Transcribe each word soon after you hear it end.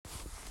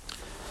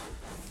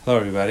Hello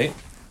everybody,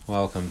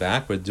 welcome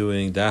back. We're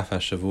doing Daf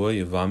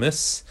HaShavua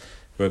Yevamis.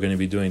 We're going to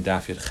be doing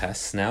Daf Yud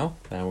Ches now,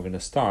 and we're going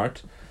to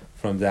start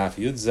from Daf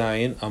Yud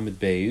Zayin Amid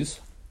Beis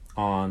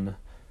on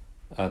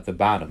the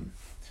bottom.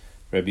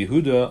 Rabbi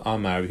Yehuda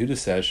Amar, Rabbi Yehuda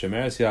says,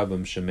 Shemeres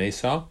Yabam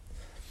Shemesa,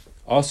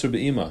 Asur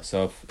Be'ima.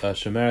 So if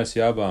Shemeres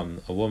Yabam,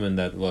 a woman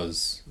that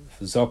was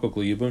Zokok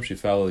Yibum, she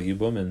fell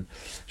Yibum, and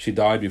she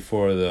died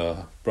before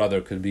the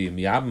brother could be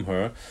Miyabim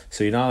her,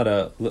 so you're not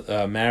allowed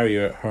to marry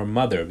her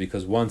mother,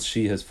 because once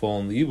she has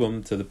fallen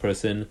Yibum to the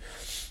person,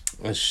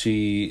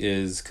 she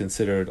is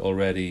considered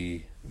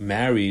already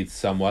married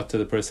somewhat to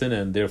the person,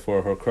 and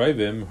therefore her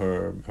kroivim,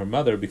 her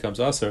mother, becomes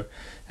Asur,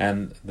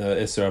 and the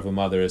Isser of a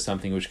mother is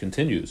something which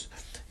continues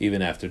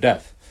even after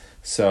death.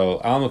 So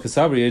Alma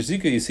Kasabri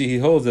Zika, you see, he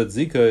holds that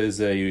Zika is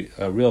a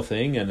real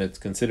thing, and it's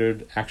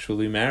considered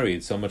actually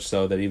married, so much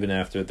so that even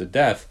after the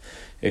death,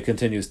 it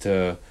continues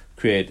to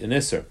create an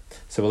Isser.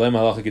 So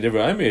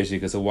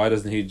why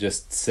doesn't he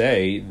just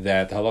say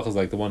that Halach is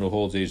like the one who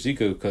holds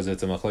Zika because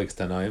it's a Machlekes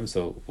Tanaim?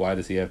 So why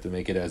does he have to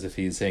make it as if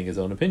he's saying his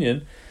own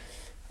opinion?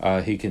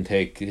 He can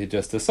take it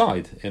just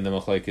aside in the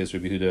Machlekes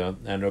Rabbi Yehuda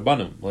and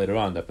Rabbanim later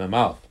on.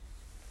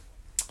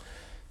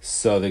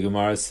 So the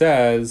Gemara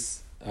says,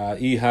 if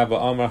he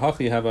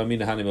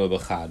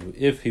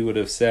would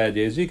have said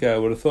Yezika, I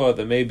would have thought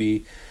that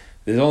maybe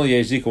there's only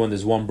Yezika when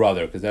there's one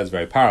brother, because that's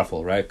very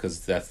powerful, right?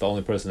 Because that's the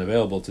only person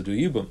available to do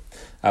Yibum.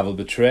 I will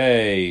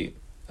betray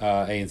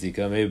Ein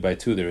Zika, maybe by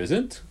two there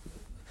isn't.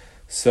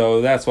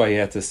 So that's why he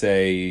had to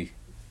say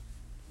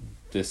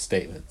this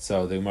statement.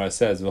 So the Gemara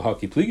says,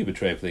 "V'haki pligi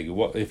betray pligi."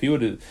 What if he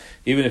would have,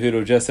 even if he would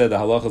have just said the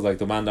halacha is like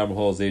the man dam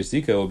holds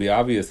Zika, it would be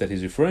obvious that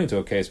he's referring to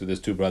a case with his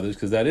two brothers,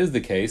 because that is the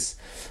case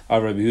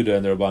of Rabbi Yehuda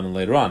and the Rabbanan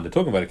later on. They're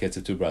talking about a case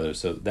of two brothers,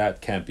 so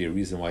that can't be a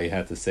reason why he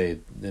had to say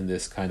it in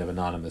this kind of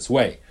anonymous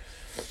way.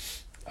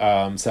 So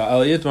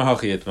al yitmar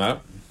hachi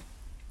yitmar,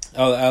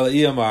 al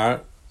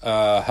iyamar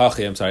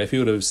hachi. I'm sorry, if he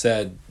would have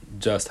said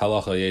just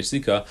halacha yesh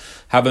zika,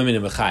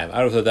 habaminim mechayim. I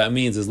don't know what that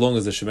means, as long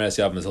as the shemeres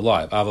yabam is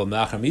alive. Aval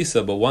me'achar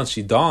misa, but once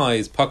she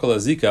dies, pakala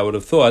zika, I would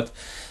have thought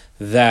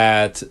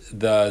that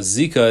the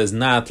zika is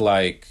not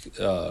like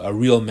a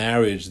real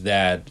marriage,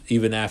 that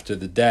even after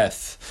the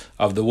death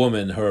of the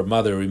woman, her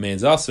mother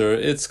remains asur.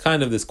 It's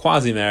kind of this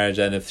quasi-marriage,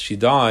 and if she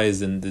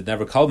dies and it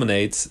never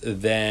culminates,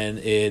 then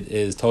it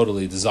is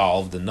totally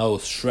dissolved and no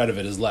shred of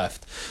it is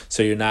left.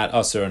 So you're not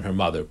asur and her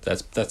mother.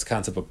 That's the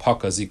concept of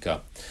paka zika.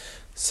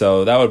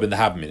 So that would have been the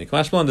habamina.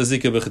 Kamashmalan the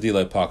zika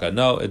b'chadilai paka.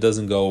 No, it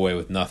doesn't go away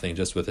with nothing,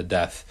 just with a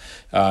death.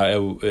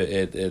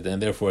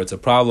 And therefore it's a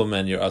problem,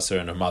 and you're asur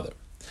and her mother.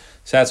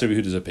 So that's Rabbi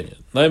Yehuda's opinion.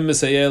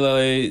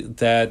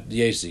 That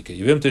yesh zika. If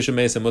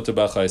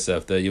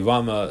the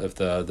Yavama, if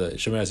the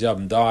Shemeres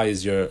Yabam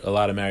dies, you're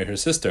allowed to marry her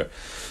sister.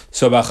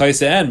 So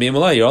b'chayse and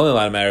b'yimalei, you're only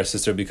allowed to marry her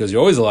sister because you're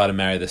always allowed to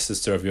marry the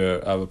sister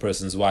of a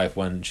person's wife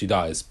when she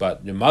dies.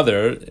 But your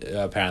mother,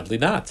 apparently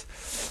not.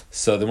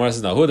 So the Gemara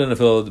says, no,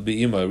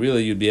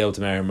 really you'd be able to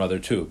marry her mother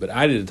too. But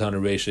I did a ton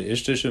of Reisha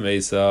Ishta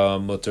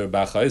Shemesa Mutter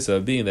B'chayse,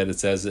 being that it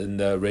says in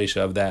the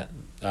Reisha of that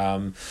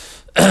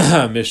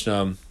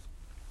Mishnah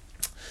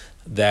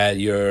that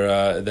you're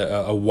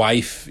a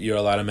wife, you're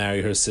allowed to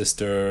marry her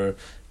sister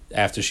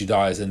after she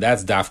dies, and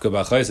that's Dafka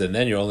B'chayse, and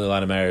then you're only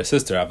allowed to marry her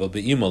sister.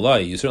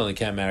 You certainly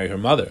can't marry her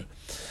mother.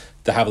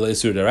 To have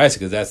Isur Deraisa,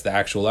 because that's the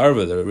actual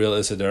arba, the real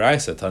Isur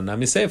Deraisa.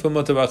 Tanami Seifa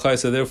Mutter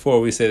B'chayse,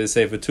 therefore we say the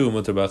Seifa too,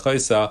 Mutter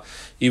B'chayse,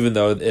 even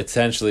though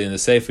essentially in the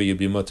Seifa you'd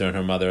be Mutter and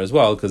her mother as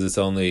well, because it's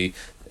only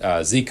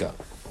Zika.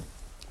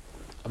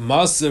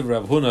 Masiv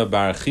Rav Huna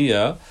Bar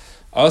Chia,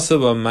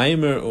 Asaba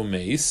Maimer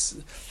Umeis,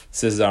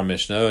 says our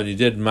Mishnah, and you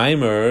did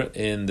Maimer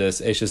in this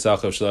Eshes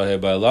Achav Shalahei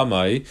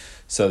Ba'alamai.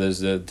 So there's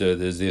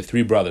the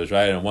three brothers,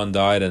 right? And one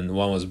died and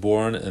one was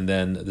born, and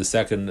then the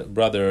second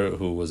brother,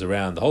 who was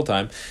around the whole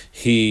time,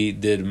 he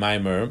did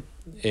Maimer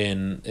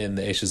in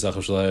the Eshes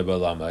Achav Shalahei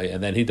Ba'alamai,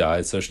 and then he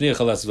died. So Shniach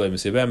Chalas V'lei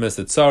Mesibemes,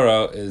 that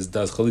Tzara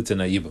does Chalita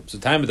Na'yibum. So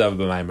time B'dav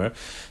B'Maimer.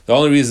 The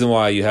only reason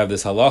why you have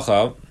this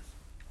halacha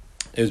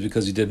is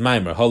because you did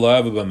Maimer.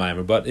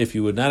 But if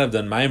you would not have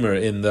done Maimer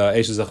in the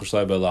Eshes Achav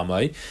Shalahei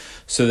Ba'alamai,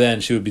 so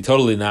then she would be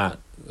totally not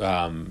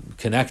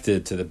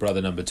connected to the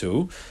brother number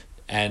two,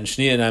 and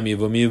Shniya Nami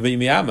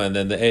Miyama, and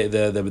then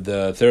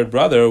the third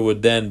brother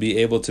would then be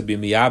able to be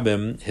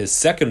Miyabim, his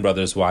second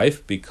brother's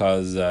wife,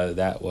 because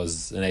that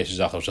was an Eshes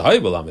Achav Shalahei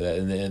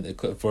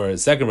Ba'alamai. For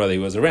his second brother, he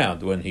was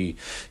around when he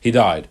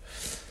died.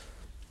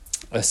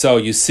 So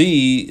you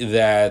see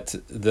that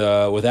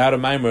without a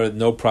Maimer,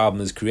 no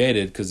problem is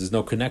created, because there's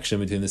no connection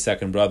between the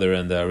second brother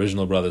and the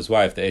original brother's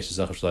wife, the Eshes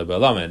Achav Shalahei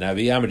Ba'alamai. Now,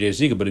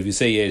 but if you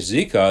say Yesh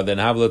Zika, then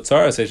Havla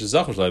Tzaras Eshes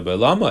Achav Shalahei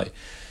Ba'alamai.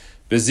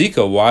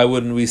 Bezika, why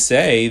wouldn't we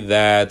say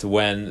that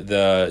when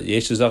the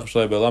Yeshes Achav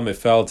Shalahei Ba'alamai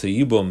fell to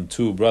Yibum,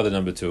 to brother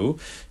number two,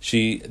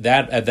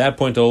 at that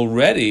point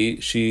already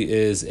she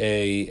is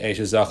a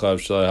Yeshes Achav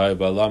Shalahei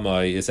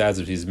Ba'alamai. It's as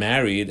if she's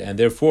married, and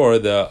therefore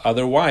the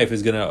other wife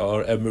is going to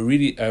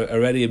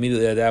already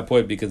immediately at that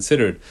point be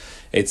considered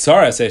a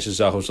Tzaras Yeshes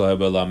Achav Shalahei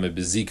Ba'alamai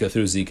Bezika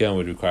through Zika, and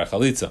would require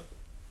Chalitza.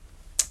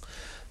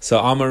 So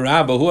Amar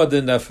Rabba, who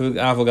adin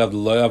afagav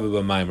loyav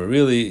b'maimer.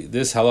 Really,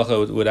 this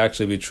halacha would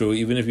actually be true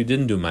even if you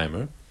didn't do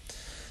maimer.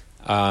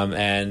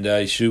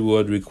 And she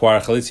would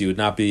require chalitza. You would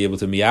not be able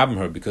to miyabim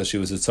her because she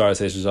was a tzara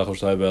seishes zachav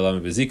shalai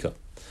be'elam bezika.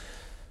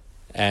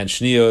 And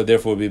shniya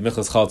therefore would be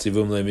michlas chalitza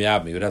vum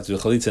le'miyabim. You would have to do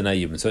chalitza not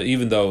yibum. So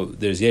even though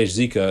there's yesh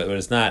zika, but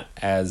it's not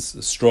as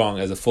strong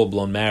as a full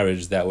blown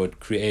marriage that would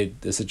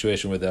create a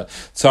situation where the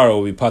tzara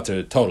will be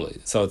pater totally.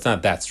 So it's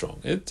not that strong.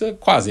 It's a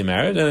quasi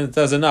marriage, and it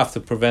does enough to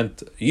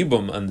prevent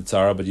yibum on the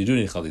tzara, but you do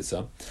need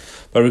chalitza.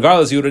 But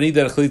regardless, you would need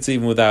that chalitza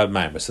even without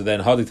maimer. So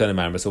then, haditani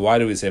maimer. So why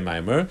do we say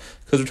maimer?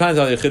 Because we're trying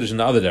to tell you chiddush in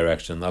the other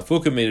direction. We're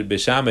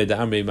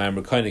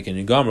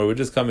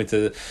just coming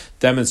to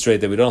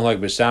demonstrate that we don't like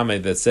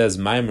b'shamei that says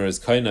maimer is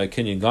kaina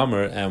kinyan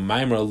gomer, and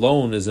maimer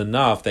alone is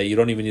enough that you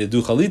don't even need to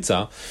do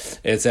chalitza.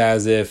 It's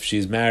as if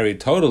she's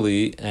married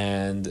totally,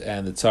 and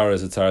the tzara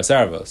is a tzara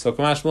sarva. So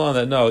kamash malon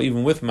that no,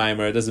 even with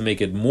maimer, it doesn't make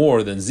it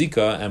more than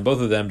zika, and both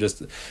of them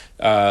just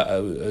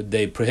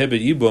they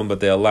prohibit yibum,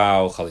 but they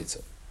allow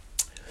chalitza.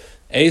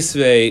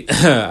 Esvei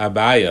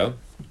Abaya.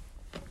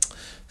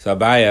 So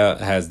Abaya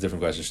has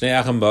different questions.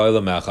 There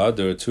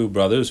were two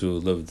brothers who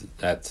lived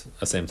at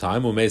the same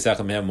time. One of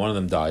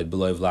them died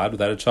below Vlad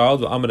without a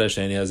child. And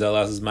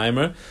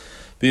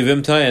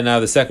now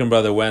the second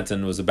brother went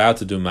and was about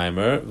to do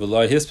Maimer,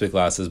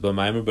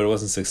 but it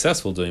wasn't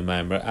successful doing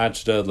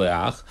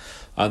Maimer.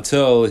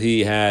 Until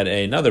he had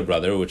another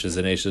brother, which is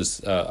an Ashes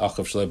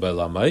Achav Shlei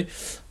Ba'lamai,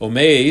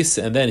 Omeis,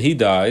 and then he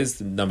dies,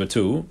 number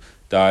two,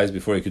 dies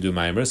before he could do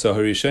Maimer.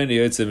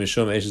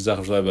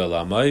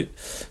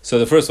 So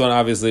the first one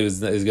obviously is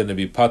going to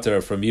be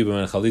Pater from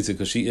Yibam and Chalitza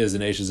because she is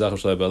an Eish Zachav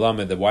Shlei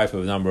Ba'lamai. The wife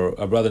of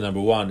brother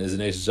number one is an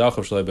Eish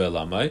Zachav Shlei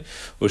Ba'lamai.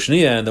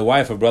 Ushniya, and the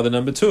wife of brother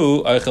number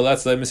two, can do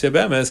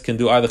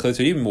either Chalitza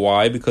or Yibam.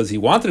 Why? Because he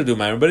wanted to do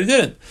Maimer, but he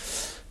didn't.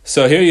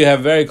 So here you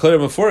have very clear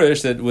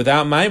mafurish that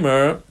without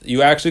maimer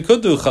you actually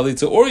could do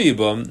chalitza or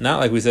yibum. Not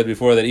like we said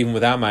before that even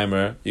without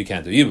maimer you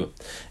can't do yibum.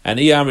 And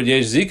iyamrid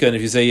yesh zika, and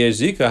if you say yesh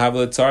zika,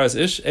 havle tzaras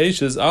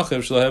eshes achiv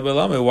shlehe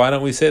be'lame. Why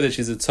don't we say that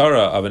she's a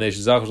tzara of an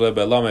eshes achiv shlehe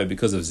be'lame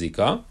because of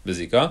zika,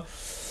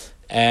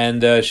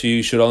 and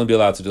she should only be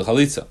allowed to do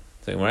chalitza?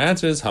 The more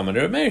answer is Hamar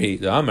Meiri.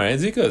 The Hamar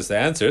and Zika. The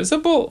answer is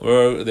simple.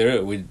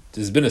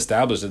 It's been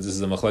established that this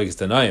is a machlekes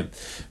tanaim,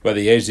 whether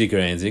yesh zika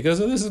or ein zika.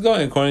 So this is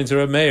going according to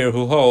Reb Meir,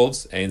 who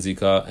holds ein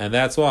zika, and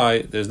that's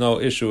why there's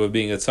no issue of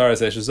being a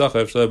tzaras eshes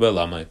zachav shleih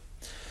be'lamai.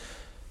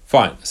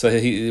 Fine. So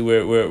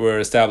we're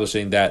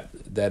establishing that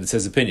it's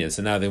his opinion.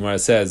 So now the Gemara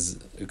says,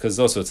 because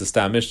also it's a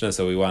Stam Mishnah,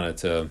 so we wanted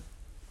to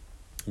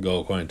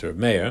go according to Reb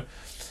Meir.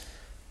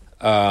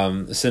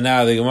 So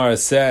now the Gemara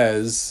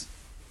says,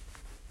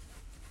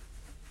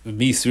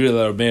 it's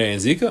not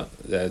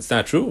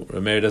true.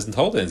 Rameir doesn't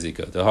hold en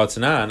zika. The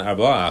Hatzanan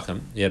Arba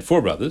Achim. He had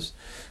four brothers.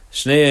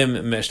 Two of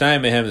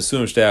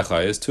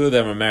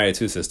them were married,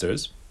 two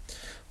sisters.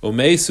 And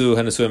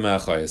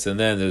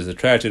then there's a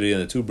tragedy,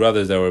 and the two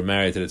brothers that were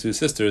married to the two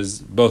sisters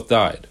both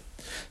died.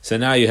 So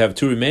now you have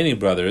two remaining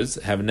brothers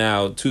have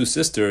now two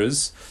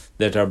sisters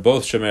that are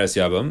both shemeres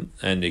yabam,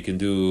 and they can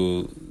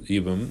do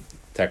yibam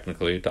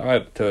technically.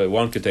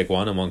 One could take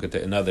one, and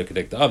another could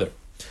take the other.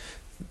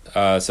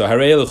 So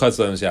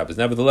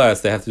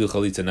nevertheless, they have to do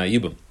chalitza not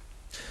yibum.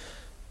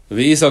 And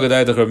if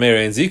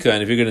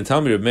you're going to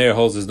tell me Reb Meir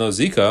holds there's no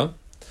zika,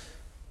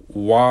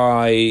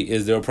 why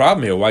is there a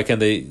problem here? Why do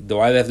they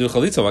have to do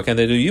chalitza? Why can't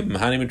they do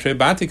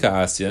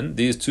yibum?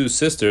 These two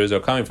sisters are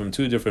coming from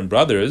two different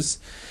brothers,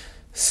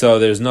 so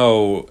there's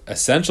no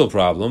essential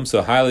problem.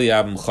 So highly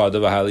yabim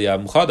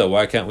chada.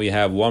 Why can't we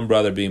have one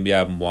brother being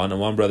biyabim one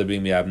and one brother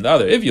being biyabim the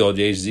other? If you hold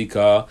yesh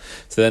zika,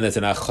 so then it's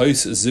an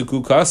achos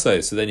zuku kasai.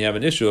 So then you have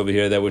an issue over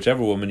here that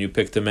whichever woman you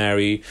pick to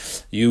marry,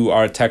 you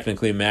are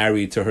technically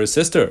married to her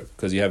sister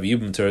because you have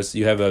yibim to her,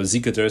 you have a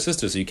zika to her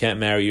sister, so you can't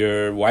marry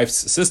your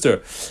wife's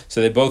sister. So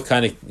they both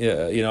kind of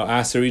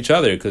answer each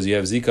other because you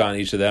have zika on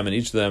each of them, and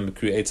each of them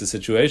creates a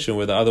situation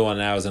where the other one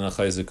now is an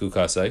achos zuku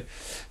kasai.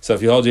 So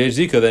if you hold yesh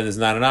zika, then it's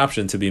not an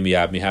option to be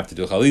miyab, you have to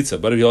do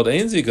chalitza. But if you hold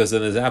ein zika,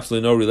 then there's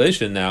absolutely no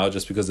relation now,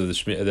 just because of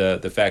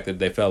the fact that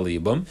they fell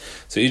libum.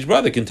 So each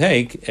brother can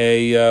take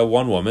a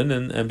one woman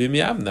and be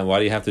miyab. Then why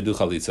do you have to do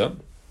chalitza?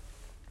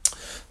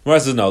 Gemara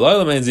says no.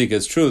 Lo'elam ein zika.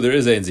 It's true there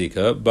is ein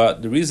zika,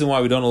 but the reason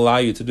why we don't allow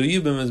you to do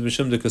yibum is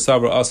mishum de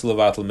kasaber asal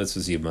avatal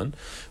mitzvahs yibum.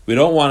 We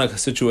don't want a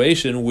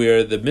situation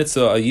where the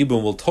mitzvah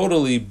yibum will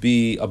totally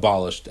be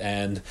abolished,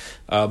 and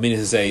meaning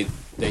to say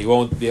that you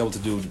won't be able to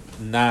do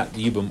not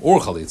yibum or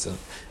chalitza.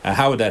 And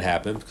how would that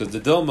happen? Because the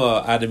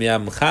dilma adam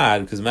yabim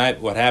chad. Because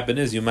what happened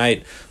is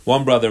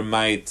one brother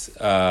might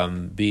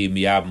be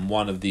miyabim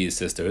one of these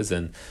sisters,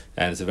 and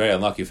it's a very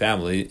unlucky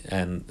family.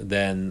 And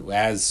then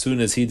as soon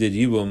as he did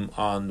yibum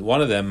on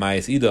one of them,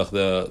 Ma'is Idach,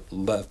 the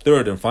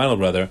third and final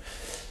brother,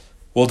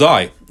 will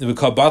die. We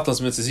call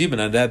batlas mitzvahs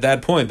yibum, and at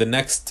that point, the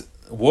next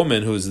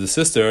woman, who's the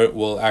sister,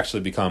 will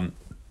actually become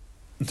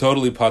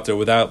totally pater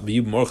without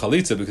yibum or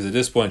chalitza, because at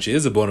this point she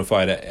is a bona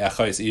fide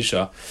achais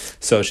isha,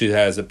 so she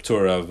has a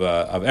ptur of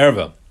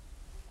erva,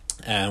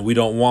 and we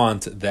don't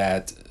want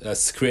that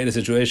create a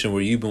situation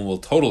where yibum will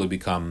totally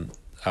become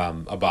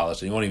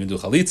abolished. And you won't even do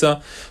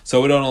chalitza,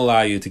 so we don't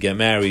allow you to get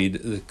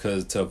married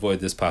because to avoid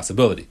this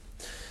possibility.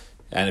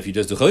 And if you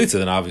just do chalitza,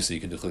 then obviously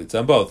you can do chalitza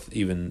on both,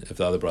 even if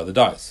the other brother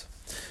dies.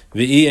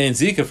 V'i ein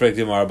zika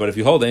frekdimar, but if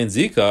you hold ein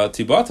zika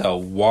tibata,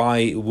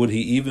 why would he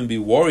even be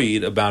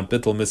worried about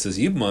bittul Mrs.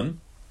 Yibmun?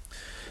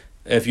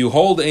 If you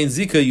hold ein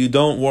zika, you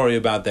don't worry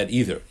about that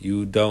either.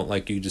 You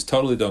just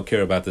totally don't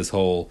care about this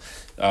whole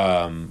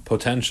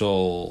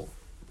potential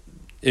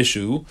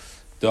issue.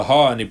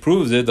 And he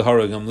proves it. The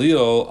Hara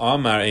Gamliel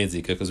Amar ein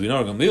zika, because we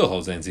know Gamliel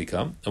holds ein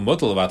zika.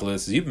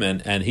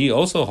 And he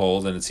also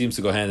holds, and it seems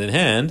to go hand in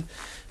hand,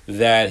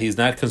 that he's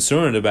not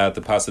concerned about the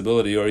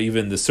possibility or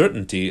even the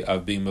certainty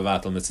of being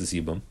mevatel mitzvahs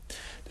yibum.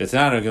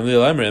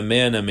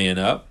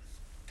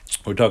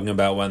 We're talking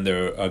about when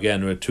there were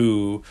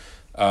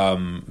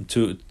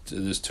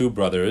there's two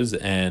brothers,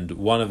 and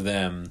one of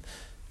them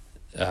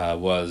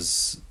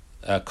was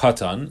a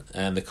katan,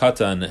 and the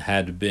katan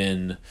had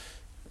been.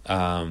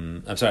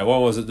 What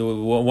was it?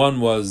 One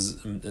was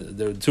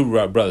there were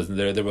two brothers, and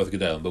they're both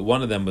gedalim, but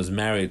one of them was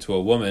married to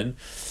a woman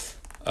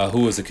who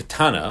was a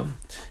katana.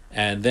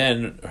 And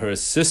then her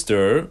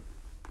sister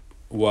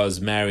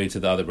was married to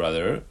the other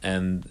brother,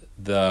 and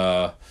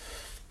the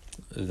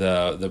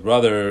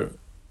brother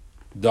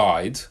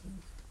died,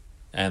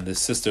 and the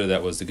sister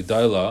that was the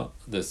Gedalah,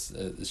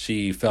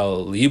 she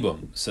fell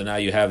libum. So now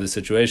you have the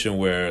situation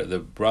where the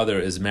brother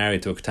is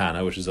married to a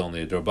Ketana, which is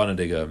only a D'Rabbanan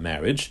Diga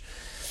marriage,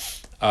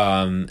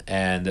 and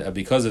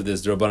because of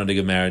this D'Rabbanan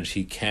Diga marriage,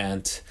 he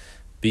can't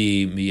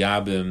be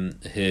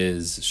miyabim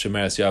his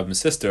Shemeres Yavim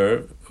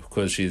sister,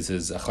 because she's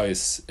his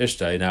achayis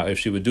ishtai. Now, if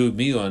she would do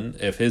miyun,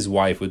 if his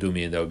wife would do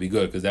miyun, that would be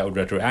good, because that would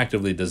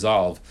retroactively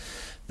dissolve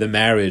the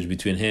marriage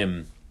between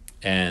him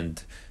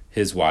and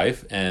his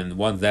wife. And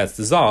once that's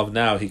dissolved,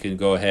 now he can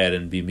go ahead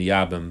and be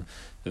miyabim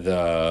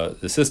the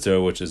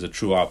sister, which is a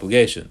true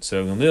obligation.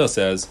 So Gamliel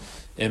says,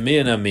 if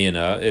she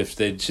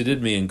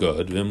did miyun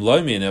good,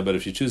 but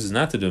if she chooses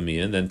not to do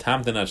miyun, then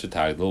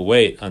will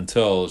wait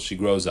until she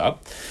grows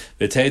up.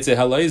 And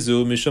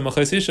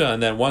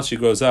then once she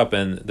grows up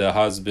and the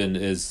husband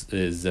is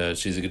she's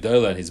a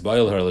gedola and he's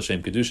boil her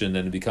l'shem kedushin,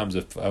 then it becomes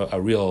a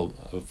real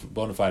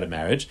bona fide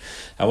marriage.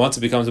 And once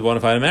it becomes a bona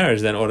fide marriage,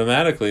 then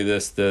automatically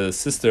the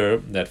sister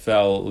that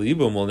fell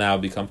libum will now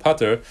become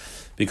pater,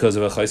 because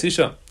of a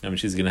chaysisha. I mean,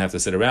 she's going to have to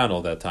sit around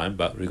all that time,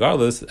 but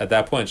regardless, at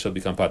that point, she'll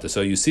become pater.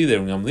 So you see there,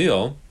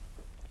 Gamliel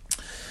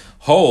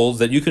holds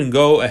that you can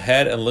go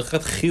ahead and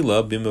lichat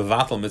chila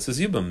b'mevatel mitzvahs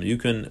yibum. You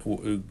can,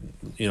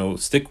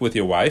 stick with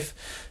your wife,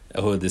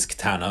 who is this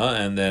ketana,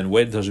 and then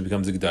wait until she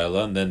becomes a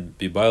gedalah, and then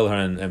be bail her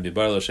and be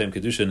bail Hashem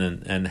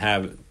kedushin, and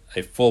have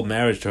a full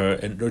marriage to her,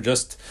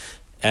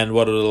 and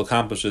what it'll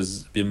accomplish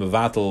is be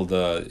mevatel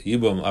the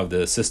yibum of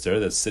the sister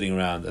that's sitting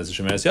around as a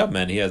shemeres yavim,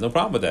 and he has no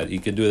problem with that. He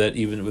can do that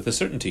even with a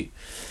certainty.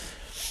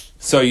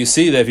 So you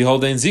see that if you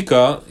hold ein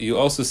zika, you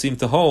also seem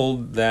to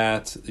hold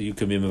that you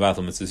can be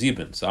mevatel mitzvahs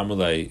yibum. So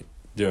Amrulay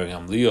during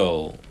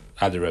Gamliel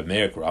Adar Reb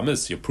Meir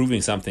Karamis, you're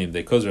proving something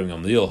because Reb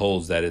Gamliel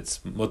holds that it's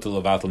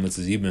mutal levatel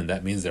mitzvahs yibum.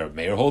 That means that Reb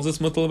Meir holds it's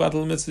mutal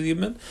levatel mitzvahs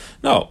yibum.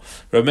 No,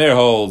 Reb Meir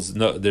holds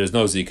there's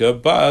no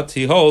zika, but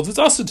he holds it's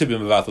also to be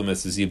mevatel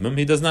mitzvahs yibum.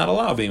 He does not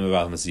allow being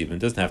mevatel mitzvahs yibum. It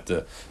doesn't have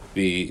to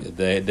be.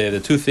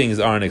 The two things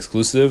aren't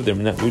exclusive. They're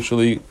not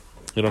mutually.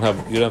 You don't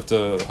have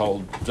to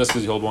hold just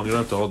because you hold one. You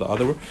don't have to hold the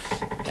other,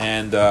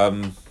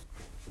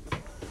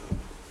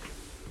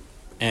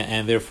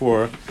 and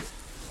therefore.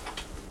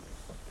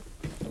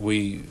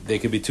 They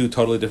could be two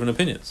totally different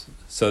opinions.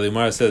 So the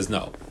Gemara says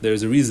no.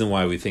 There's a reason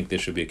why we think there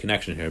should be a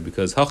connection here,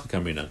 because Halcha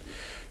Kamrinan,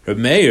 Reb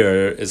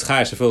Meir is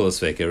chayash afil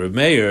l'sveika. Reb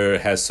Meir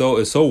is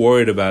so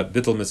worried about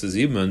bittul mitzvahs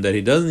yibum that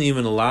he doesn't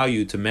even allow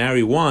you to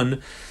marry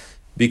one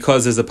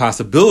because there's a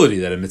possibility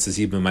that a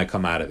mitzvahs yibum might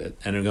come out of it.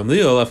 And Reb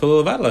Gamliel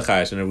afil levad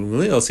l'chayash, and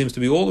Reb Gamliel seems to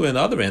be all the way on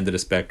the other end of the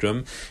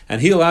spectrum, and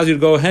he allows you to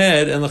go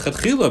ahead and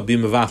l'chatchila be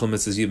mevatel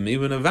mitzvahs yibum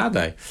even a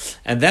vadai.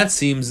 And that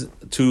seems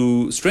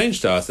too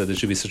strange to us that there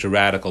should be such a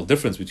radical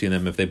difference between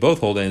them. If they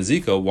both hold ein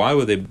zika, why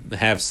would they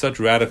have such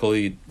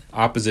radically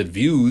opposite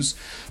views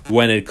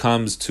when it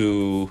comes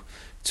to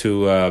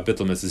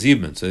bittul mitzvahs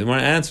yibum? So the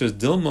Gemara answers,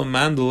 Dilma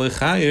man de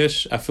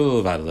lechayish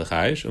afil levad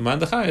lechayish, uman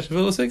de chayish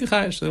afil l'seik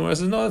chayish. So the Gemara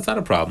says, no, that's not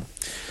a problem.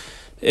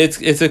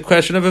 It's a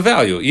question of a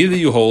value. Either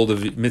you hold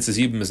mitzvahs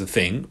yibum as a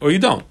thing, or you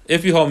don't.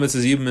 If you hold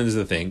mitzvahs yibum as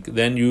a thing,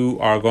 then you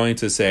are going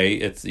to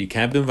say you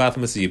can't be mevatel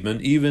mitzvahs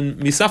yibum. Even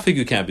misafik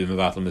you can't be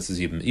mevatel mitzvahs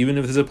yibum. Even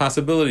if there's a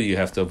possibility, you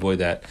have to avoid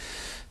that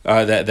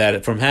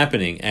from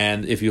happening.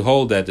 And if you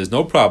hold that there's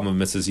no problem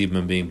with mitzvahs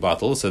yibum being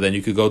batel, so then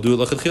you could go do it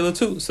l'chatchila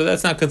too. So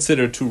that's not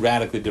considered two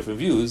radically different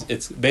views.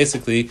 It's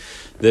basically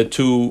the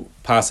two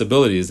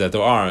possibilities that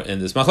there are in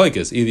this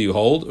machlokes. Either you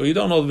hold or you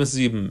don't hold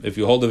mitzvahs yibum. If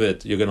you hold of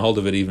it, you're going to hold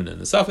of it even in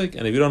the suffix,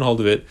 and if you don't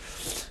hold of it,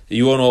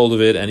 you won't hold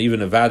of it, and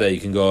even a vada, you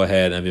can go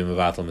ahead and be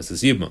mevatel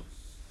mitzvahs yibum.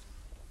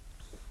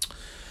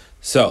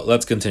 So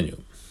let's continue.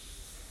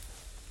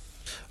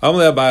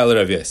 Amalei Abayil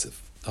Rav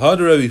Yosef. Had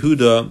Rav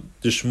Yehuda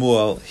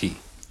d'Shmuel he.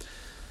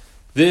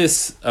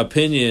 This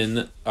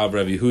opinion of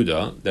Rabbi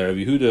Yehuda, that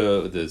Rabbi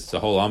Yehuda, the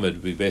whole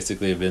Amid, we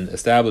basically have been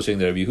establishing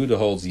that Rabbi Yehuda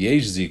holds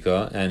Yesh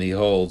Zika, and he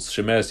holds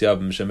Shemeres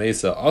Yabim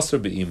Shemesa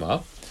Asr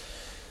Be'ima.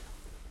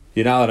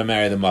 You're not allowed to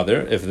marry the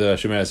mother if the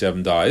Shemeres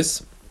Yabim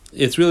dies.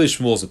 It's really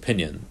Shmuel's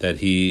opinion that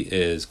he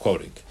is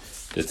quoting.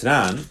 The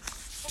Tanan,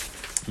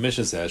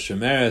 Mishnah says,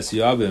 Shemeres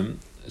Yabim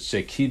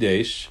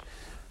Shekidesh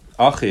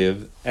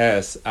Achiv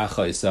Es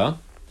Achaisa.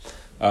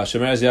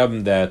 Shemeres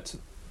Yabim that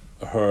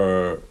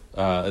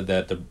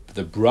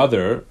the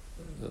brother,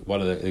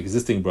 one of the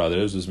existing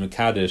brothers, was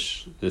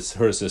Mekadesh,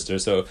 her sister.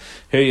 So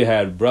here you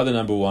had brother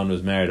number one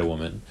was married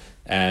to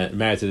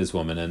this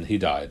woman, and he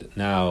died.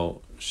 Now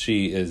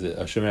she is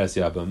a Shemeres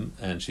Yabim,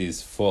 and she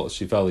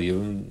fell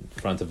in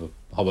front of a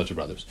whole bunch of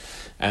brothers.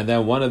 And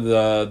then one of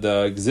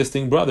the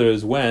existing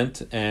brothers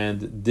went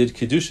and did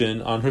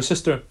Kiddushin on her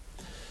sister.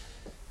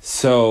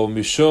 So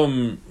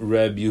Mishum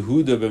Reb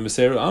Yehuda ben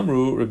Meseira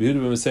Amru, Reb Yehuda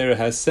ben Meseira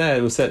has said,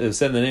 it was said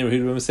in the name of Reb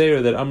Yehuda ben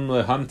Meseira that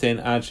Amr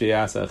Hamtein Ad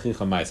Sheyasa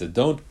Achicha Ma'isa.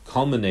 Don't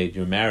culminate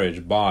your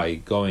marriage by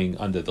going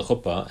under the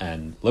chuppah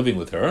and living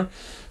with her.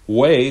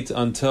 Wait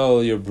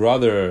until your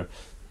brother,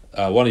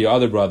 one of your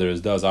other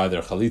brothers, does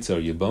either chalitza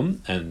or yibum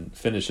and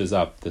finishes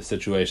up the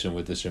situation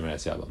with the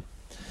Shemeres Yabim,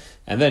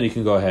 and then you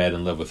can go ahead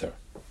and live with her.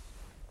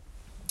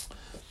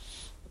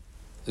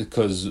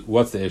 Because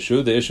what's the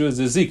issue? The issue is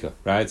the Zika,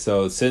 right?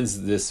 So since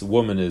this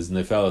woman is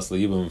Nefelas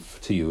Liyibum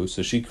to you,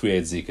 so she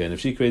creates Zika, and if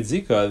she creates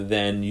Zika,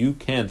 then you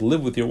can't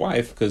live with your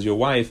wife because your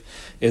wife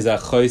is a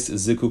Chois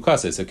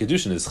Zikukase. So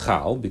Kiddushin is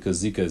Chal,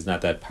 because Zika is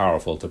not that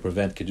powerful to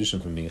prevent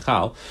Kiddushin from being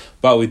Chal,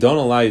 but we don't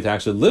allow you to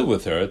actually live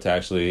with her, to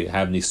actually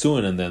have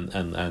Nisuin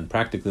and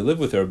practically live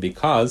with her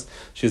because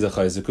she's a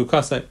Chois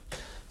Zikukase.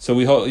 So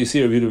you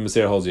see Rabbi Yehuda ben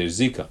Meseira holds Yesh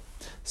Zika.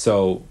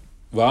 So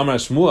V'amar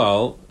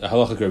Shmuel,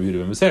 halacha Rabbi Yehuda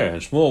ben Meseira,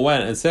 and Shmuel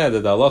went and said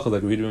that the halacha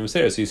like Rabbi Yehuda ben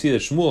Meseira. So you see that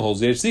Shmuel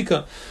holds Yesh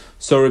Zika.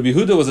 So Rabbi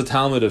Yehuda was a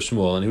Talmud of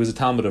Shmuel, and he was a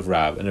Talmud of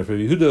Rav. And if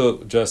Rabbi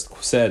Yehuda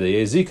just said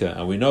Yesh Zika,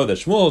 and we know that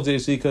Shmuel holds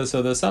Yesh Zika,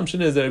 so the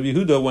assumption is that Rabbi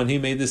Yehuda, when he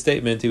made this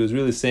statement, he was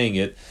really saying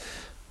it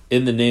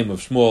in the name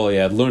of Shmuel. He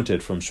had learnt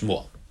it from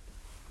Shmuel.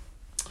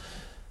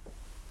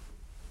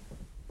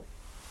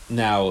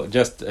 Now,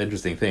 just an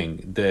interesting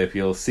thing, if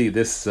you'll see,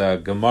 this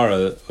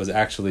Gemara was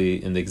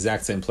actually in the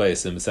exact same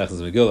place in Maseches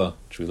Megillah,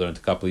 which we learned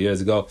a couple of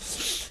years ago,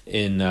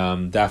 in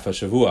Daf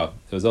HaShavua.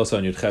 It was also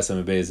in Yud Ches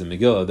Beis in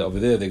Megillah. Over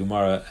there, the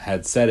Gemara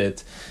had said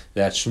it,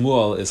 that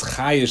Shmuel is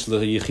chayish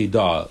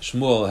l'yichida.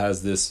 Shmuel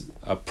has this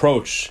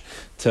approach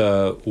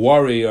to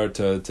worry or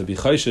to be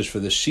chayshish for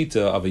the shita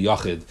of a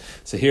yachid.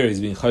 So here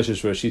he's being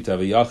chayshish for a shita of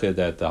a yachid,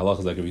 that the halach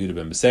is like Rabbi Yehuda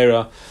ben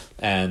Meseira,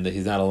 and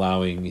he's not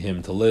allowing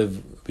him to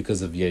live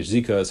because of Yesh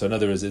Zika. So in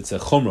other words, it's a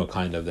chumrah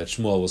kind of, that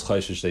Shmuel was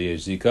chayshish to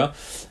Yesh Zika.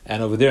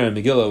 And over there in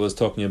Megillah was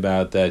talking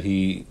about that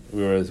we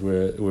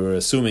were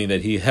assuming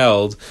that he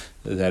held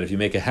that if you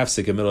make a hefsek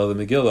in the middle of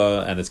the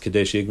Megillah, and it's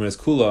Kadesh Yigmeres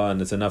Kula,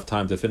 and it's enough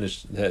time to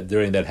finish,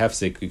 during that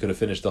hefsek, you could have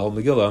finished the whole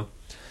Megillah,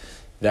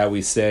 that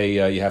we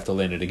say you have to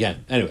learn it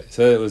again. Anyway,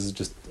 so it was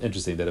just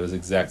interesting that it was the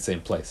exact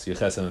same place,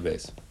 Yechesem and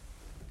Beis.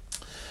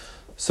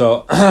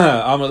 So,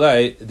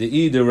 Amalei,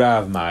 the the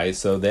Rav Mai,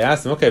 so they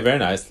asked him, okay, very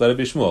nice, let it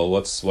be Shmuel.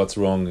 What's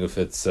wrong if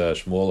it's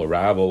Shmuel or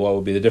Rav, or what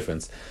would be the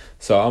difference?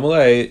 So,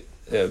 Amalei,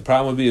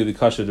 problem would be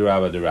kasher de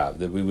Rav,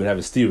 that we would have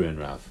a steer in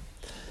Rav.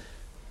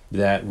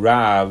 That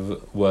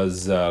Rav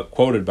was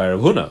quoted by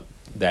Rav Huna,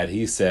 that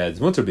he said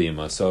Mutar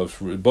B'ima. So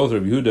if both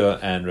Rav Yehuda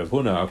and Rav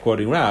Huna are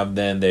quoting Rav,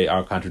 then they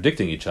are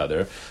contradicting each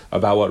other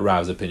about what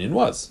Rav's opinion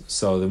was.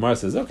 So the Gemara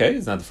says, okay,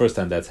 it's not the first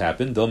time that's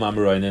happened. Dilma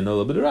Amorayin and a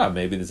little bit of Rav.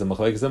 Maybe there's a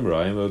Machlekes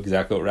Amorayin,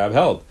 exactly what Rav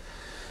held.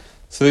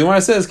 So the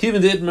Gemara says, Kivin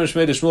did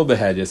Shmuel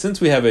behedya.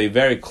 Since we have a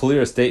very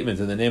clear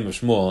statement in the name of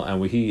Shmuel,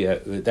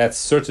 and that's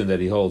certain that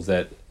he holds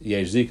that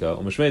Yesh Zika,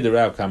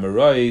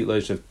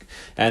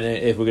 and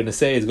if we're going to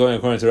say it's going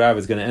according to Rav,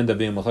 it's going to end up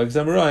being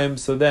Machlekes Amoraim.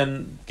 So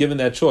then, given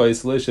that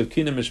choice,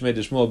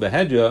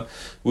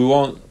 we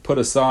won't put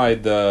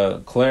aside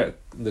the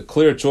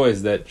clear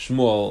choice that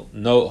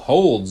Shmuel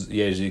holds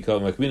Yesh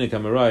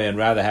Zika, and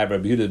rather have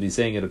Rabbi Yehuda be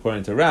saying it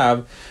according to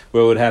Rav,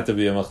 where it would have to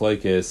be a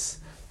Machlekes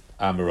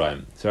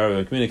Amoraim. So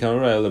Rabbi Yehuda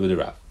Amoraim, a little bit of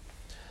Rav.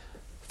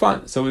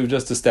 Fine. So we've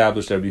just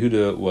established that Rabbi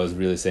Yehuda was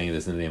really saying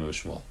this in the name of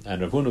Shmuel,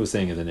 and Rav Huna was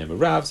saying it in the name of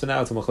Rav. So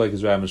now it's a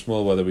machlekes Rav and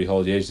Shmuel whether we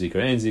hold Yesh Zika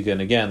or Ein Zika.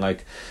 And again,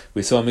 like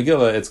we saw in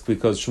Megillah, it's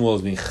because Shmuel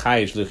is being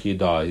chayish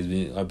l'chiyada. He's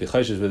being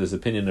chayish with his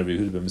opinion of Rabbi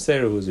Yehuda ben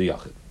Meseira, who is a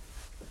yachid.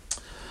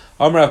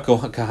 Amrav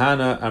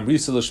Kahana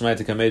Amrisa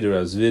l'shmaita kamedu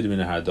Rav Zvid min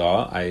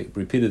Hada. I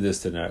repeated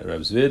this to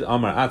Rav Zvid.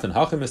 Amar Atan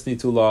Hachim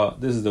Esnitula.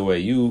 This is the way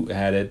you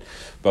had it,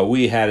 but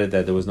we had it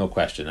that there was no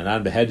question. And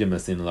on Behedya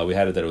Esnitula, we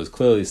had it that it was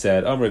clearly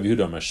said. Amar Rav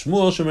Yehuda Amar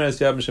Shmuel Shemeres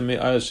Yabim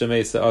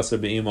Shemeisa Aser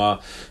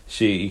Beima.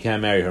 You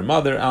can't marry her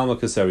mother. Alma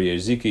Kasari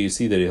Yesh Zika. You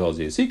see that he holds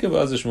Yesh Zika,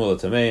 but Shmuel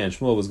Tamei, and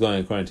Shmuel was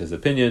going according to his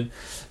opinion.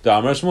 Da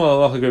Amar Shmuel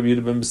Allah Rabbi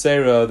Yehuda ben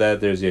Meseira, that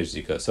there's Yesh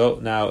Zika. So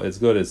now it's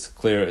good, it's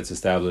clear, it's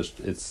established.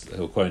 It's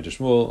according to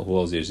Shmuel, who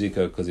holds Yesh Zika,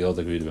 because he holds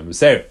like Rabbi Yehuda ben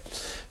Meseira.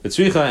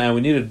 And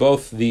we needed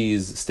both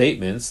these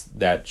statements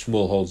that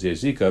Shmuel holds Yesh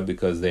Zika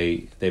because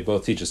they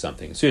both teach us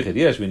something. If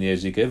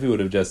he would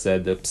have just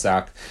said the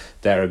psak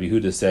that Rabbi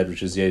Yehuda said,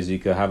 which is Yesh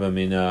Zika, I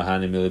would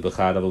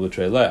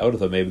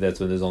have thought maybe that's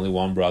when there's only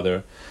one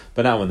brother,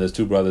 but not when there's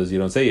two brothers, you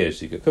don't say Yesh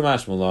Zika.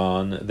 Kamash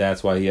Mulan,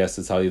 that's why he has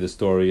to tell you the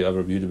story of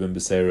Rabbi Yehuda ben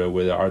Beseira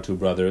where there are two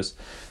brothers,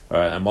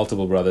 and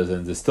multiple brothers,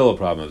 and there's still a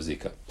problem of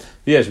Zika.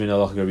 If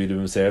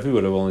he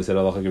would have only said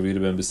Allah Rabbi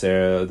ben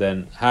Beseira,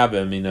 then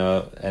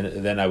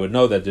and then I would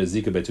know that there's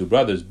Zika by two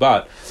brothers.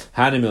 But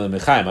Hanimil and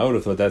Mechaim, I would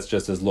have thought that's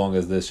just as long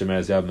as the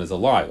Shemeres Yavim is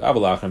alive.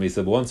 He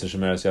said once the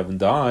Shemeres Yavim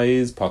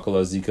dies,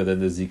 Pakala Zika,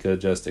 then the Zika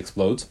just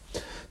explodes,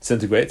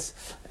 disintegrates,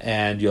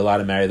 and you're allowed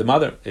to marry the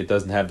mother. It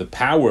doesn't have the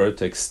power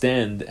to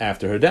extend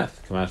after her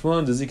death. That's why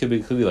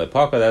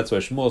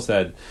Shmuel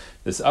said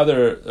this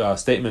other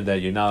statement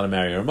that you're not allowed to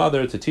marry your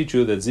mother to teach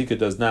you that Zika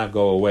does not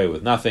go away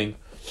with nothing,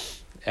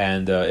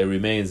 and it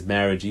remains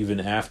marriage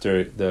even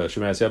after the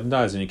Shemeres Yavim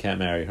dies, and you can't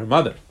marry her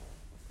mother.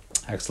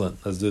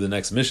 Excellent. Let's do the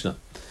next Mishnah.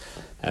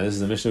 And this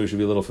is a Mishnah we should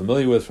be a little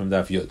familiar with from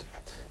Daf Yud.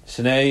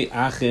 Shnei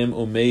achim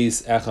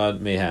umeis echad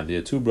mehem. They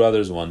had two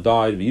brothers, one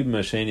died,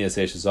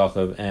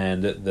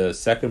 and the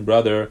second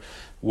brother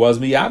was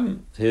Miyabim,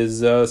 his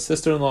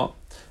sister-in-law.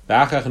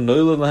 And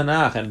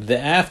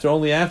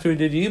only after he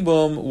did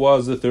Yibum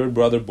was the third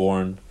brother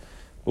born,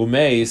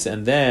 Umeis,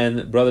 and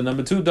then brother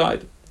number 2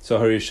 died. So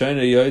the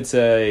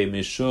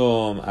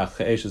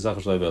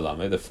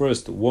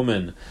first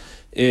woman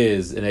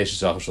is an Eish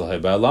Shachar Shalai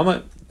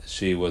Ba'alama.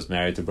 She was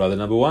married to brother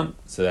number 1,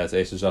 so that's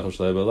Eish Shachar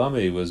Shalai Ba'alama.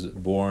 He was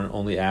born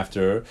only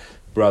after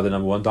brother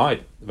number 1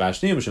 died. And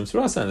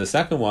the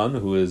second one,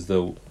 who is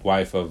the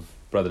wife of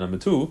brother number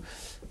 2,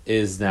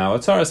 is now a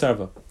Tzara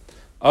Sarva.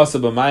 Also,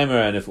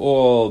 Maimer, and if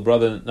all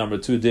brother number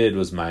 2 did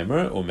was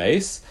Maimer or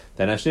Mace,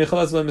 then you do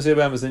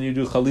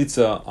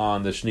Chalitza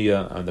on the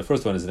Shniya, and the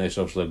first one is an Eish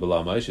Shalai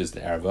Ba'alama, she's the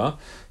Erva,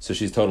 so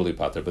she's totally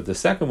Pater. But the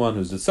second one,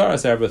 who's the Tzara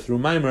Sarva, through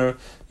Maimer,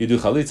 you do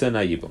Chalitza and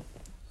Nayibum.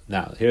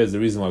 Now, here's the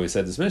reason why we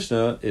said this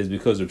Mishnah, is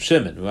because Reb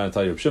Shimon, we want to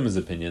tell you Reb Shimon's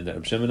opinion, that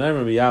Reb Shimon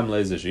Miyam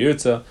Leiz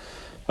Shiyurtza,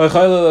 Reb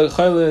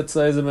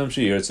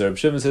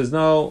Shimon says,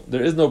 no,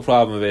 there is no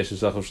problem of Eish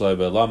Shachar Shalai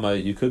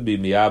Ba'alama. You could be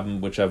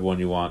Miyabim, whichever one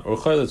you want, or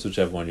Chayletz,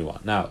 whichever one you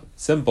want. Now,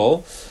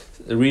 simple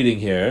reading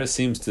here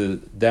seems to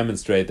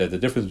demonstrate that the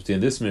difference between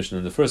this Mishnah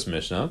and the first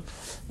Mishnah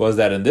was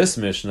that in this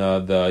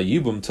Mishnah, the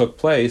Yibum took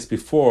place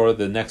before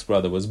the next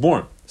brother was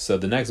born. So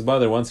the next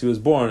brother, once he was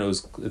born, he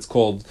was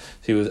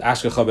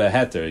Ashkacha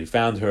Be'heter. He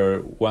found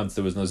her once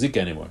there was no Zika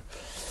anymore.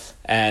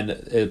 And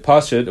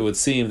it would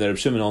seem that Reb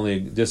Shimon only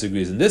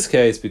disagrees in this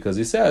case because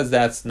he says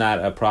that's not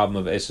a problem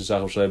of Eish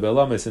Shachar Shalai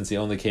Ba'alama, since he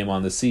only came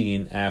on the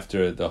scene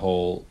after the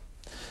whole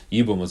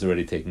Yibum was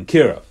already taken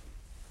care of.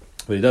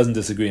 But he doesn't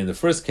disagree in the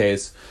first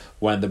case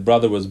when the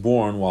brother was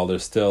born while the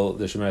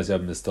Shemeres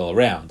Yavim is still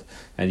around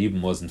and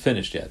Yibum wasn't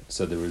finished yet.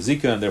 So there was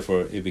Zika, and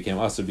therefore it became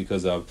Asur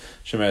because of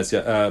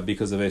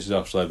because of Eish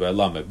Shachar Shalai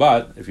Ba'alama.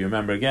 But if you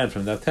remember again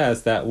from that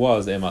test, that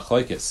was a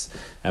machlokes,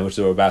 and which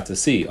they were about to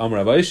see.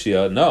 Amar Rav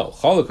Aishia, no,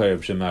 Chalukay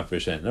Reb Shimon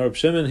Afrishen. No, Reb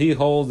Shimon, he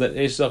holds that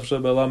Eish Shachar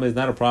Shalai Ba'alama is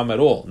not a problem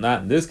at all.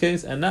 Not in this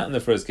case and not in the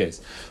first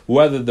case.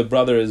 Whether the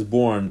brother is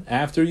born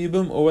after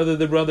Yibum or whether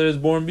the brother is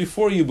born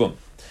before Yibum.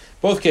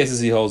 Both cases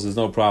he holds there's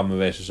no problem of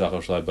Eish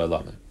Shachar Shalai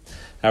Ba'alama.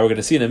 Now we're going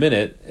to see in a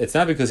minute, it's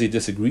not because he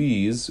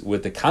disagrees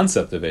with the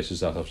concept of Eish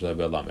Shachar Shalai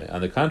Ba'alama.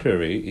 On the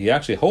contrary, he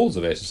actually holds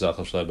of Eish Shachar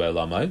Shalai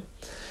Ba'alama,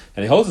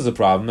 and he holds it's a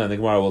problem, and the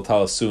Gemara will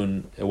tell us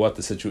soon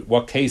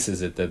what case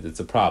is it that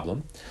it's a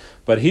problem.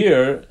 But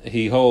here,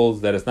 he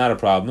holds that it's not a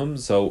problem,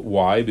 so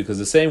why? Because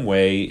the same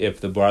way, if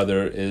the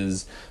brother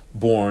is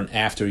born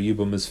after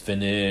Yibum is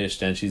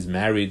finished, and she's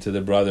married to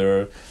the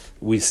brother,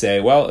 we say,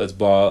 well, it's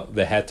Ba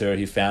Beheter,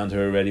 he found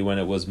her already when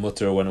it was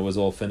Mutter, when it was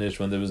all finished,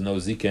 when there was no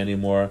Zika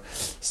anymore,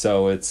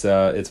 so it's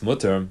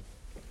Mutter.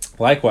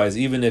 Likewise,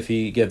 even if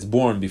he gets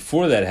born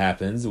before that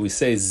happens, we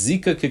say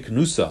Zika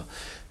Kiknusa.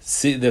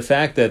 See, the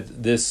fact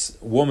that this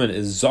woman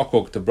is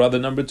Zokok to brother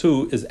number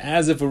 2 is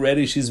as if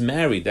already she's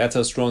married. That's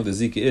how strong the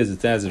Zika is.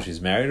 It's as if she's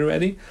married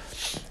already.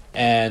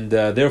 And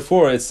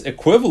therefore, it's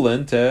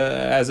equivalent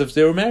as if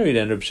they were married.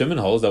 And Reb Shimon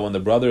holds that when the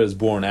brother is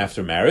born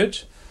after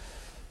marriage,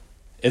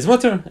 it's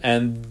mutter,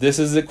 and this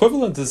is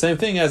equivalent to the same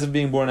thing as it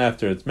being born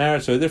after its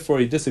marriage. So therefore,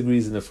 he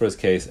disagrees in the first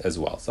case as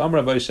well. So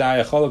Amar Rabbi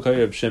Shaya Chalukay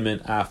Reb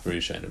Shimon After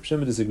Yishayin. Reb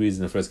Shimon disagrees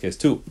in the first case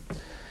too.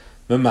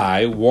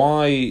 Memai,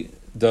 why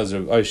does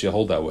Reb Aishia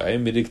hold that way?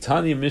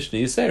 Midiktani Mishnah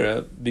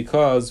Yisera,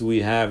 because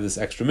we have this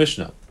extra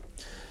Mishnah.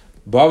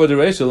 Bava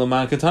Dereisha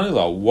Laman Katani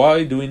Law.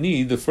 Why do we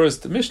need the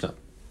first Mishnah?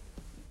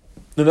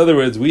 In other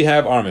words, we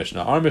have our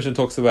Mishnah. Our Mishnah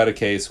talks about a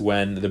case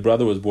when the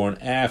brother was born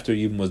after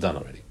Yibum was done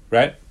already,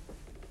 right?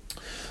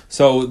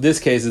 So this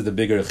case is the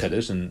bigger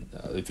chiddush, and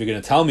if you're going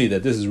to tell me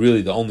that this is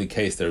really the only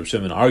case that Reb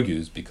Shimon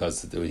argues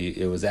because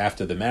it was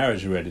after the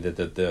marriage already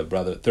that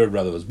the third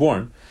brother was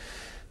born,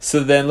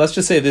 So then let's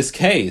just say this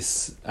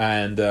case,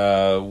 and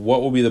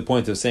what will be the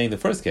point of saying the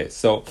first case?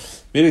 So,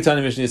 what was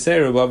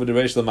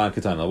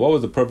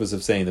the purpose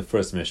of saying the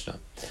first Mishnah?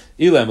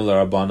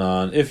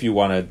 If you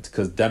wanted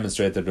to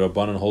demonstrate that the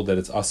Rabbanan hold that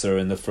it's Asr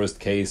in the first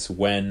case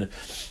when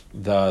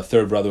the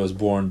third brother was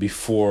born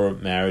before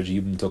marriage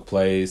even took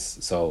place,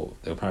 so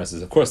the parents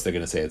says, of course they're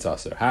going to say it's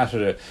Asr.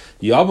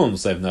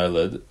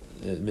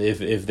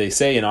 If they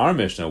say in our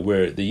Mishnah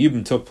where the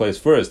Yibum took place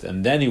first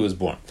and then he was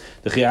born,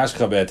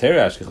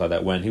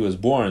 that when he was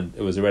born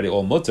it was already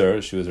all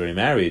mutter, she was already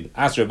married.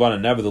 Asr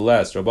Rabbanan,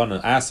 nevertheless,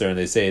 Rabbanan Asr, and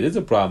they say it is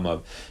a problem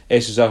of you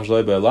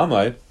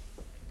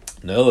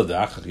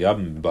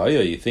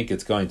think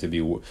it's going to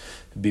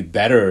be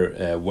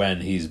better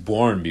when he's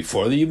born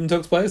before the Yibum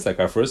took place, like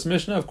our first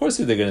Mishnah? Of course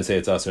they're going to say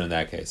it's Asr in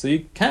that case. So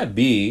you can't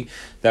be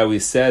that we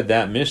said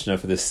that Mishnah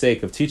for the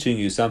sake of teaching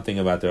you something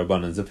about the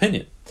Rabbanan's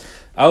opinion.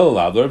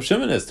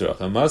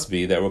 It must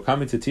be that we're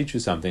coming to teach you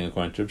something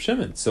according to Reb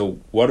Shimon. So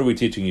what are we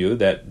teaching you?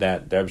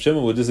 That Reb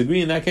Shimon would disagree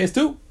in that case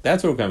too.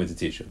 That's what we're coming to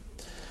teach you.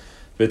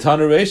 So we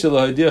said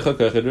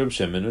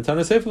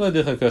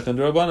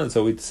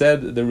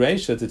the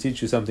Reisha to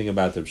teach you something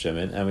about the Reb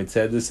Shimon, and we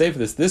said the Sefer,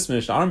 this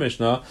Mishnah, our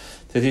Mishnah,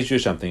 to teach you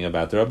something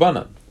about the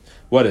Rabbanan.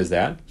 What is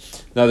that?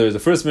 In other words, the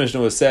first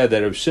Mishnah was said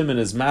that Reb Shimon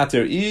is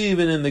matter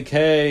even in the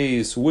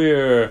case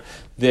where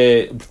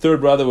the third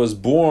brother was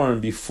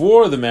born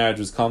before the marriage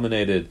was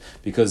culminated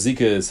because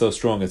Zika is so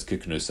strong it's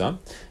Kiknusa.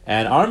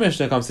 And our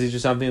Mishnah comes to teach you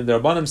something that the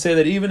Rabbanim say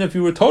that even if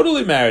you were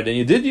totally married and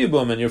you did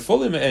Yibum and you're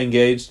fully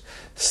engaged,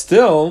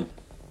 still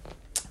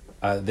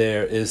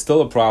there is still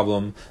a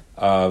problem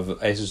of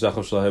Eishes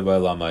Zachav Shalai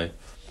Ba'alamai.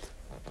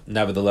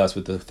 Nevertheless,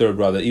 with the third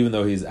brother, even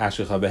though he's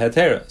Ashicha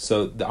Behetera.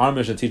 So the our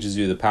Mishnah teaches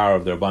you the power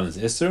of the Rabbanan's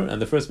Isser,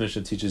 and the first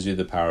Mishnah teaches you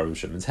the power of Reb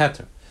Shimon's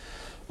Heter.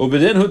 Why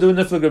didn't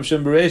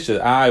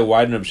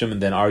Reb Shimon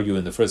then argue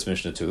in the first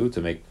Mishnah too,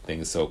 to make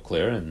things so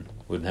clear and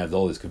wouldn't have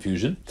all this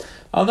confusion?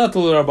 Rather,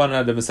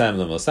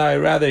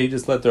 he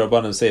just let the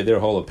Rabbanan say their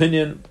whole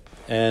opinion,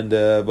 and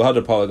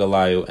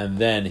and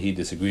then he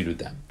disagreed with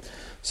them.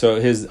 So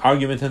his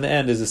argument in the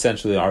end is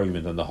essentially an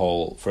argument on the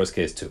whole first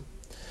case too.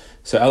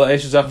 So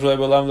if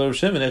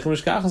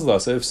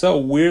so,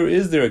 where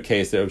is there a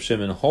case that Reb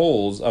Shimon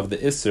holds of the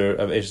Isser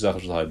of Eish Zachar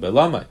Shalai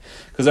B'Lamai?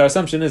 Because our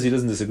assumption is he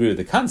doesn't disagree with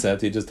the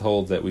concept, he just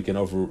holds that we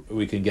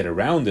can get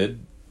around it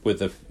with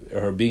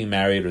her being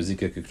married or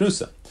Zika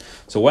Kiknusa.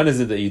 So when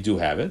is it that you do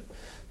have it?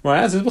 When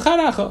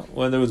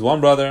there was one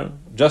brother,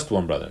 just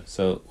one brother.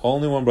 So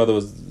only one brother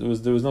there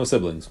was no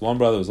siblings. One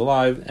brother was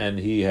alive and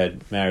he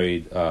had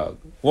married a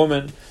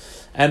woman,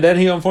 and then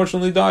he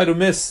unfortunately died or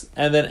missed,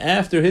 and then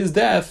after his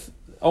death,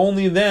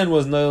 only then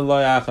was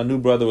a new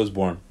brother was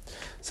born.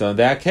 So in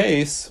that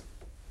case,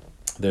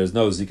 there's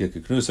no Zika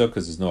Kiknusa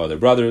because there's no other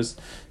brothers,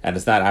 and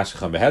it's not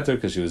Ashkhan Beheter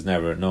because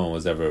no one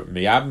was ever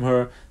miyabim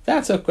her.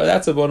 That's a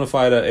bona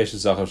fide Eish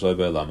Zachar Shalai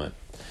B'Lamai.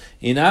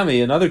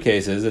 In other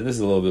cases, and this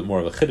is a little bit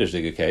more of a Chiddush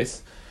Diga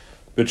case,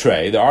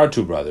 there are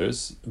two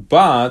brothers,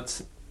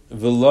 but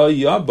V'lo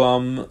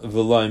Yabam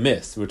V'lo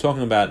Missed. We're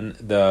talking about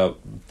the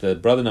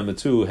brother number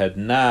two had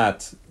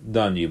not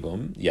done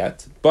Yibum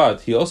yet,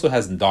 but he also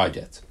hasn't died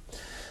yet.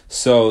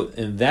 So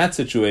in that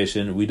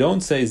situation, we don't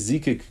say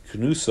Zika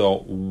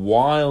Knuso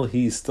while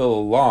he's still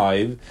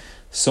alive,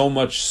 so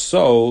much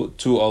so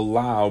to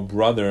allow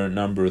brother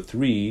number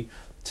 3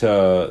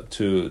 to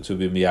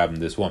be miyabim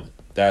this woman.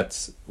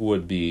 That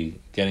would be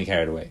getting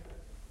carried away.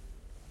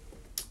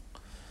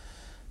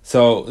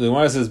 So the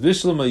Gemara says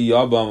Bishlama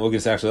Yabam. Okay,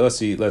 actually let's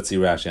see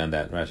Rashi on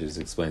that. Rashi just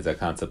explains that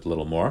concept a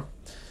little more.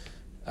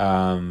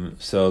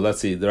 So let's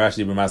see. The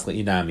Rashi B'Masla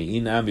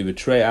Inami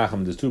betray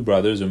Acham. There's two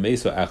brothers,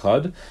 Umeso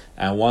Echad,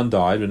 and one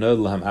died. And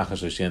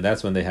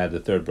that's when they had the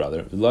third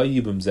brother. And for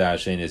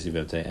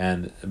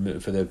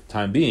the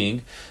time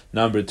being,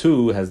 number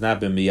 2 has not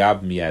been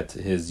miyab yet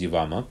his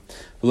yivama,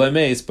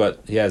 but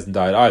he hasn't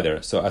died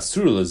either. So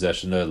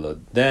asur.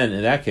 Then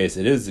in that case,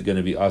 it is going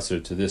to be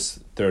asur to this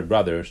third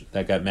brother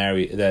that got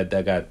married,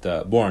 that got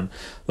born.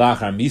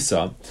 Lachar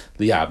misa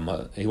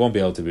liyabma. He won't be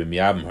able to be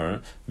miyabim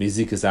her.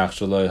 Mizikas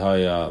actually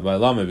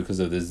because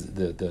of the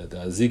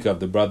zika of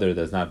the brother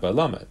that's not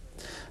ba'lamed.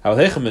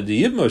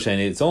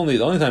 It's only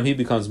the only time he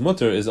becomes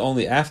mutter is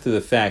only after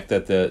the fact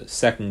that the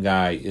second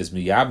guy is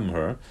miyabim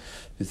her.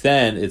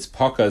 Then it's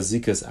paka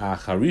zikas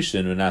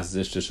acharishin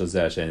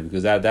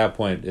because at that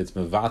point it's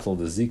mevatel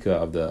the zika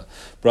of the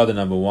brother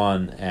number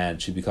 1,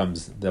 and she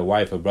becomes the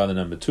wife of brother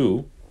number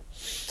 2.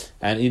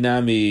 And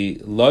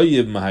inami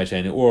loyib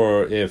mahaysheni,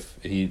 or if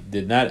he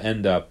did not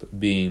end up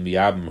being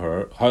miyabim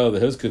her,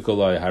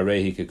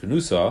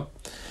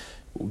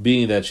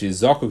 being that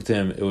she's zakuk to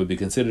him, it would be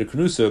considered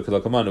knusa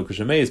kalakamanu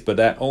kushameis, but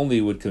that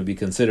only would be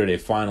considered a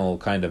final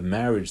kind of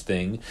marriage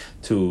thing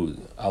to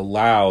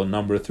allow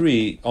number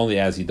 3 only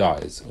as he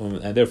dies,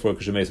 and therefore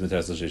kushameis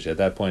mitas l'shishi. At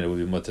that point, it would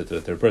be mutter to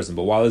the third person.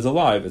 But while he's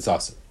alive, it's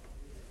awesome.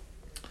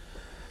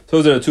 So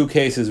those are the two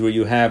cases where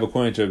you have,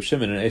 according to Reb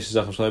Shimon, an Eish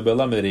Zachar Shalai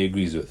B'Alama that he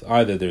agrees with.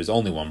 Either there's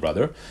only one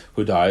brother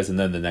who dies and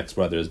then the next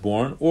brother is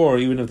born, or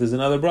even if there's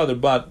another brother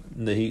but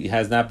he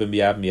has not been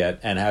B'Yabim yet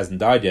and hasn't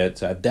died yet,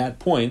 so at that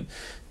point,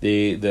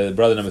 the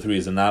brother number 3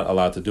 is not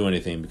allowed to do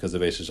anything because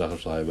of Eish Zachar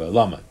Shalai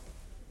B'Alama.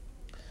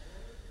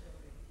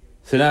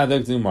 So now the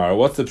Gemara,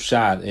 what's the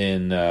pshat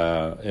in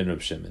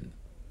Reb Shimon?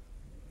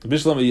 When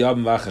the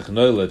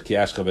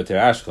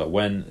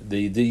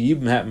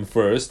Yibum happened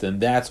first,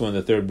 and that's when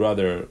the third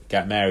brother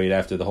got married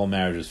after the whole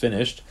marriage was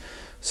finished.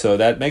 So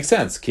that makes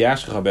sense. You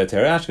found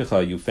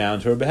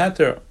her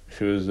beheter.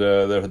 She was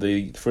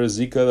the first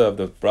zika of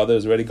the brother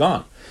is already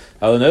gone.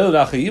 But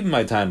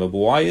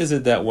why is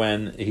it that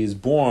when he's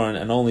born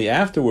and only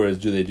afterwards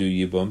do they do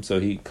Yibum? So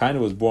he kind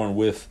of was born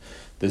with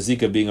the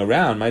zika being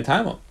around my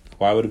time.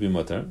 Why would it be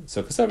mutter?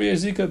 So kasav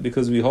yezika,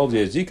 because we hold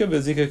yezika,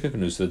 but zika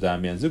keknusa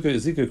dami, and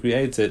zika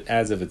creates it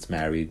as if it's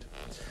married.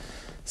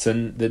 So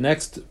the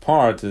next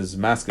part is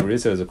Masker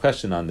Risa has a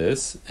question on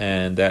this,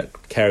 and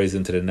that carries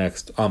into the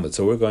next Amud.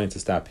 So we're going to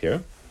stop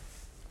here.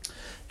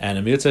 And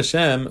Amir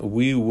Hashem,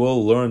 we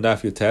will learn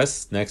Daf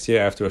Yotes next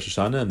year after Rosh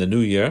Hashanah and the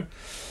new year.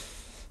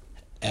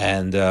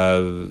 And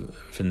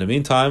in the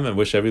meantime, I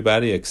wish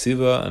everybody a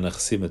ksiva and a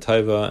chesima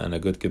taiva and a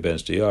good geben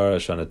shtiyar, a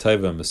shana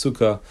taiva and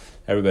mesuka.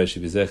 Everybody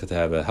should be zeichet to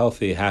have a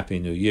healthy, happy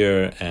new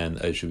year, and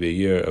it should be a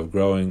year of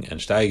growing and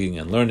steiging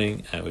and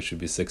learning, and we should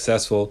be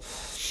successful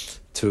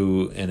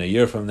to, in a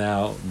year from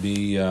now,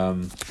 be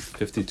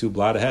 52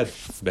 blot ahead.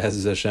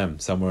 Be'ezus Hashem,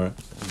 somewhere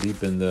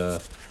deep in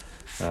the,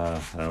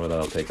 I don't know where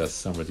that'll take us,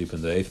 somewhere deep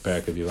in the 8th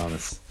parak of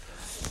Yavamis,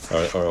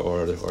 or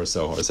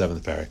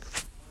 7th parak.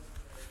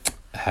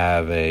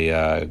 Have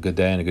a good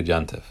day and a good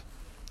yantiv.